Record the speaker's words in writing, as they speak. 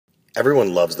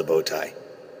Everyone loves the bow tie,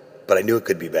 but I knew it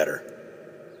could be better.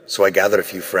 So I gathered a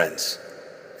few friends,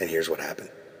 and here's what happened.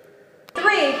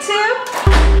 3, 2.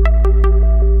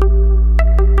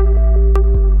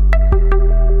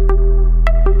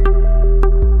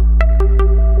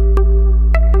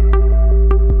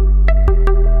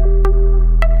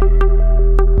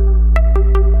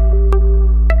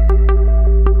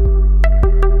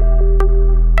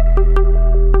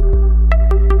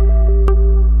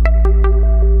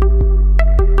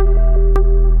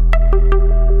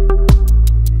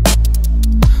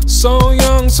 So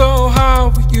young, so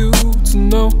how are you to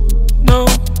know? No,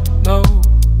 no.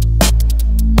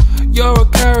 You're a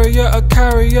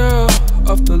carrier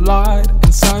of the light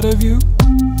inside of you.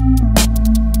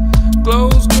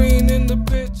 Glows green in the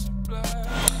pitch black.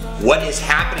 What is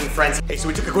happening, friends? Hey, so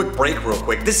we took a quick break real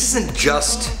quick. This isn't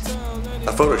just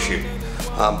a photo shoot.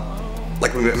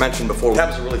 Like we mentioned before,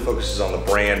 Tabatha really focuses on the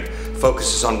brand,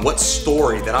 focuses on what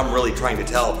story that I'm really trying to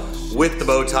tell with the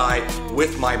bow tie,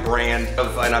 with my brand.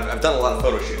 And I've done a lot of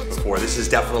photo shoots before. This is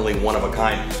definitely one of a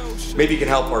kind. Maybe you can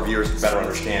help our viewers better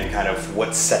understand kind of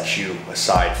what sets you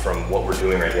aside from what we're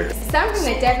doing right here. Something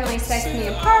that definitely sets me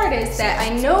apart is that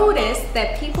I noticed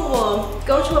that people will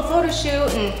go to a photo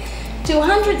shoot and do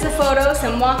hundreds of photos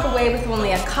and walk away with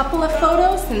only a couple of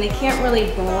photos, and they can't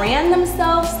really brand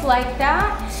themselves like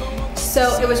that.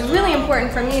 So it was really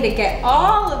important for me to get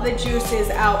all of the juices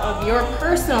out of your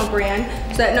personal brand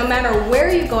so that no matter where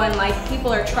you go in life,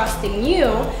 people are trusting you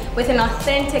with an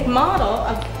authentic model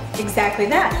of exactly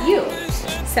that, you.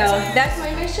 So that's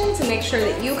my mission, to make sure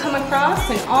that you come across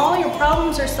and all your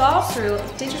problems are solved through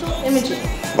digital imaging.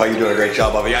 Well, you're doing a great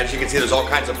job of it. As you can see, there's all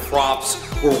kinds of props.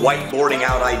 We're whiteboarding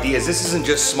out ideas. This isn't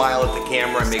just smile at the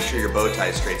camera and make sure your bow tie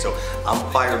is straight. So I'm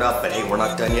fired up, but hey, we're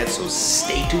not done yet, so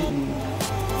stay tuned.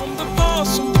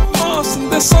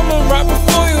 And there's someone right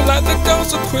before you, like the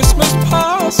ghost of Christmas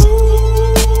past.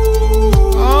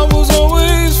 I was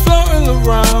always floating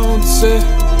around,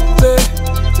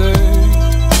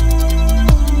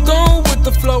 go with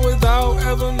the flow without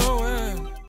ever